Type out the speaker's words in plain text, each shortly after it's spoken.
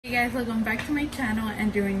Hey guys, welcome back to my channel,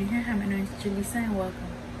 and you're new here. Hi, my name is Julissa and welcome.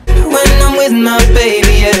 When I'm with my baby,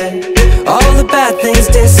 yeah, all the bad things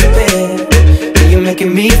disappear. You're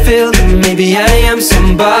making me feel that maybe I am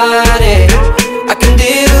somebody. I can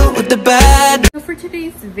deal with the bad. So for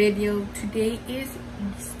today's video, today is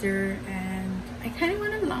Easter and I kind of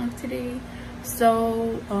want to vlog today.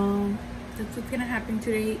 So that's what's gonna happen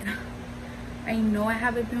today. I know I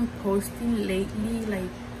haven't been posting lately,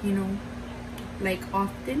 like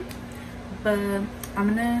often, but I'm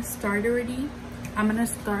gonna start already. I'm gonna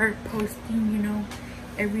start posting,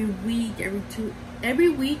 every week, every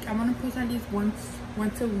week. I'm gonna post at least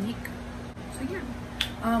once a week. So yeah.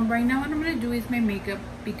 Right now what I'm gonna do is my makeup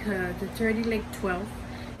because it's already like 12.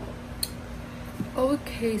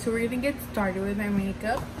 Okay, so we're gonna get started with my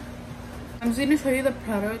makeup. I'm just gonna show you the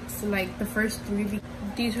products, like the first three.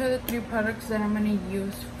 These are the three products that I'm gonna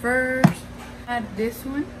use first. Add this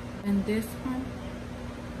one and this one,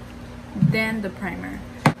 then the primer.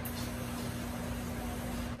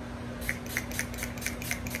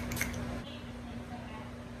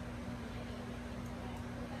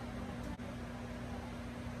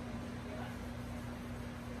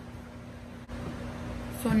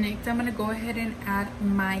 So next I'm gonna go ahead and add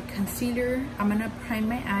my concealer. I'm gonna prime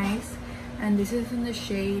my eyes, and this is in the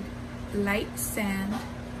shade Light Sand.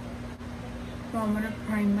 So I'm gonna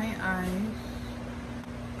prime my eyes.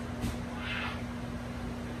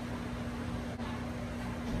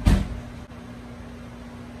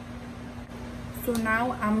 So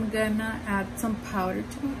now I'm gonna add some powder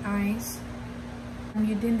to my eyes. I'm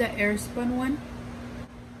using the Airspun one.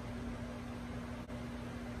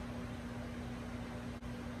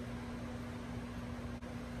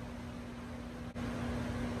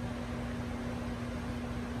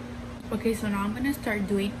 Okay, so now I'm gonna start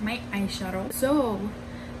doing my eyeshadow. So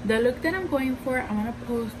the look that I'm going for, I'm gonna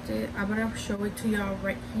post it. I'm gonna show it to y'all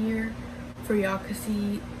right here for y'all to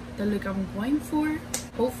see the look I'm going for.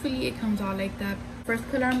 Hopefully it comes out like that. First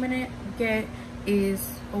color I'm gonna get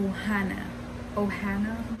is Ohana,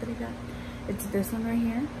 something like that. It's this one right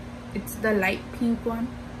here. It's the light pink one.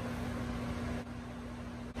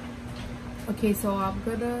 Okay, so I'm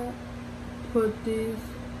gonna put this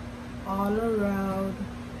all around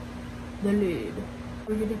the lid.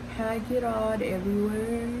 We're gonna pack it on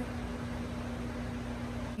everywhere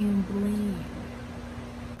and blend.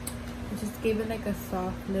 Just give it like a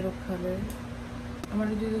soft little color. I'm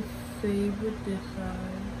gonna do the same with this side.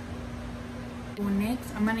 So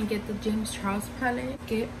next, I'm gonna get the James Charles palette,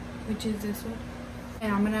 which is this one,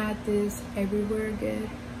 and I'm gonna add this everywhere again.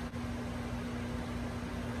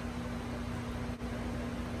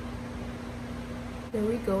 There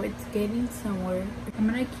we go, it's getting somewhere. I'm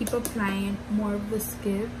gonna keep applying more of the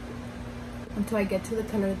skip until I get to the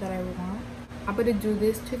color that I want. I'm gonna do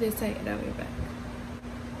this to this side and I'll be back.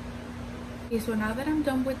 Okay, so now that I'm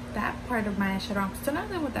done with that part of my eyeshadow, I'm still not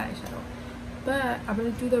done with the eyeshadow, but I'm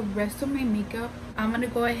gonna do the rest of my makeup. I'm gonna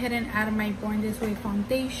go ahead and add my Born This Way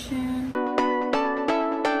foundation.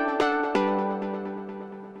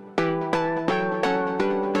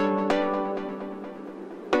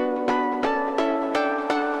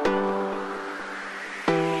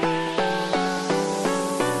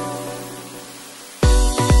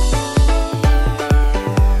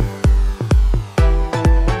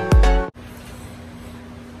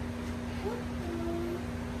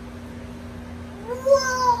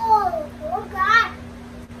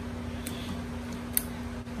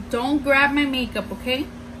 Don't grab my makeup, okay?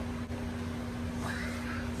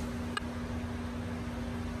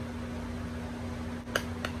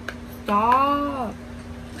 Stop.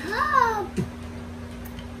 Stop.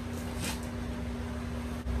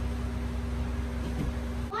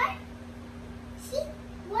 What? See?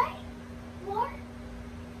 What? What?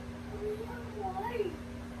 What?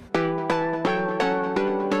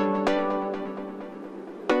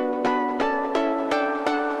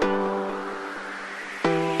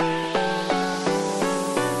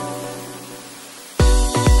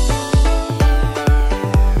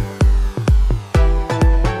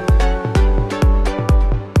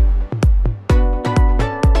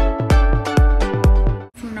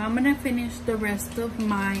 Finish the rest of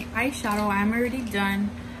my eyeshadow. I'm already done.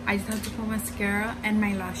 I just have to put mascara and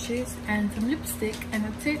my lashes and some lipstick, and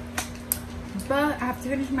that's it. But I have to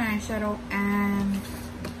finish my eyeshadow, and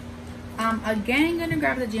I'm again gonna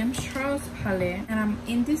grab the James Charles palette, and I'm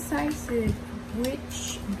indecisive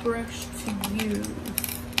which brush to use.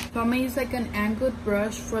 So I'm gonna use like an angled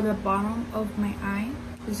brush for the bottom of my eye.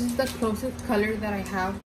 This is the closest color that I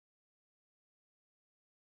have.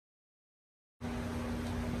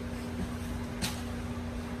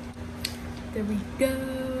 There we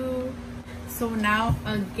go. So now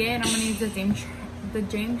again, I'm gonna use the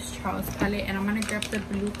James Charles palette, and I'm gonna grab the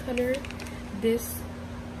blue color, this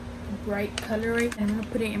bright color, and I'm gonna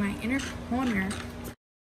put it in my inner corner.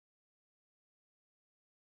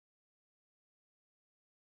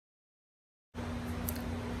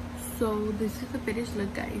 So this is the finished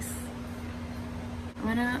look, guys. I'm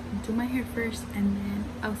gonna do my hair first, and then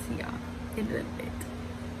I'll see y'all in a little bit.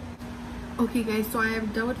 Okay guys, so I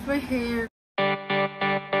am done with my hair.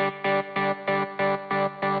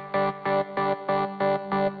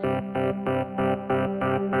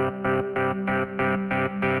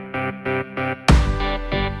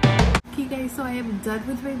 Okay guys, so I am done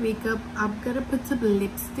with my makeup. I'm gonna put some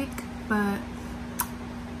lipstick, but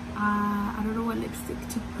I don't know what lipstick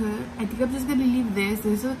to put. I think I'm just gonna leave this.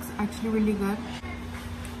 This looks actually really good.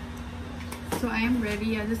 So I am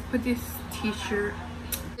ready. I just put this t-shirt.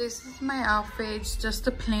 This is my outfit. It's just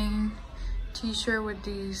a plain t-shirt with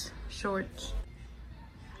these shorts.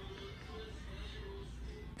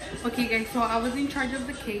 Okay guys, so I was in charge of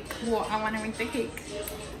the cake. Well, I want to make the cake.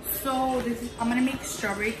 So this is, I'm gonna make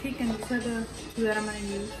strawberry cake, and these are the two that I'm gonna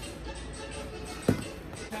use.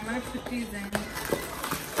 So I'm gonna put these in.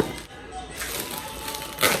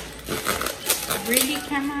 Really,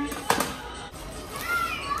 camera?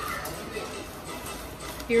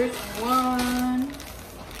 Here's one.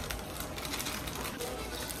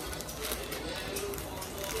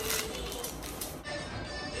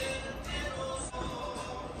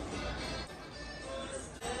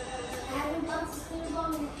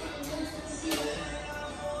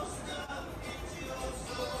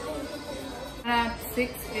 I have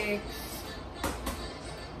 6 eggs.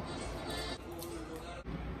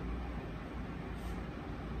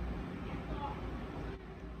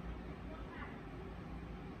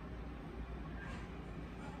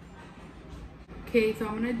 Okay, so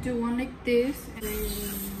I'm gonna do one like this, and then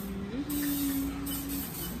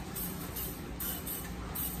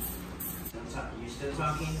you still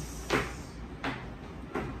talking?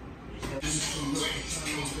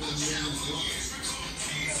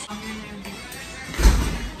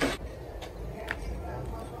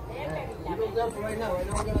 You go there for right now. Right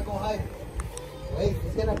now we're gonna go hide. Wait,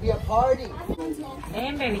 it's gonna be a party.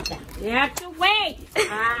 Hey, baby, you have to wait.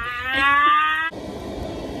 Ah.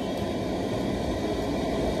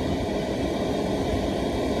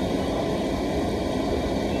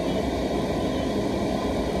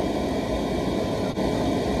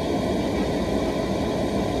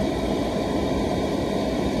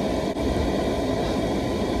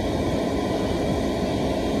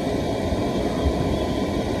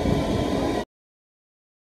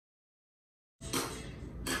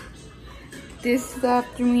 this is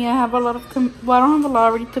after me. I have a lot of well, I don't have a lot. I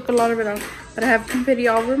already took a lot of it out, but I have confetti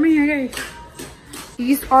all over my hair, guys.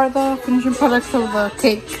 These are the finishing products of the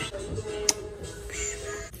cake.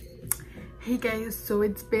 Hey guys, so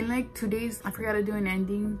it's been like 2 days. I forgot to do an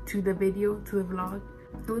ending to the video, to the vlog.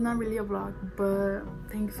 It was not really a vlog, but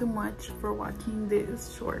thanks so much for watching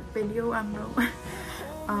this short video. I know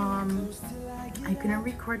I couldn't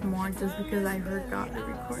record more just because I forgot to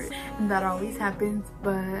record, and that always happens.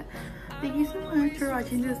 But thank you so much for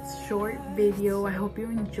watching this short video. I hope you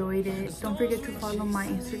enjoyed it. Don't forget to follow my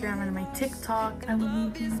Instagram and my TikTok. I will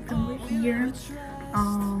leave them somewhere here.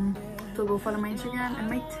 So go follow my Instagram and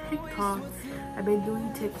my TikTok. I've been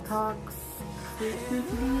doing TikToks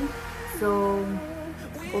frequently, so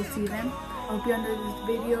go see them. I hope you enjoyed this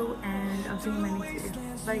video, and I'll see you in my next video.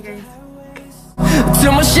 Bye guys.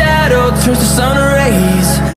 Till my shadow turns to sun rays.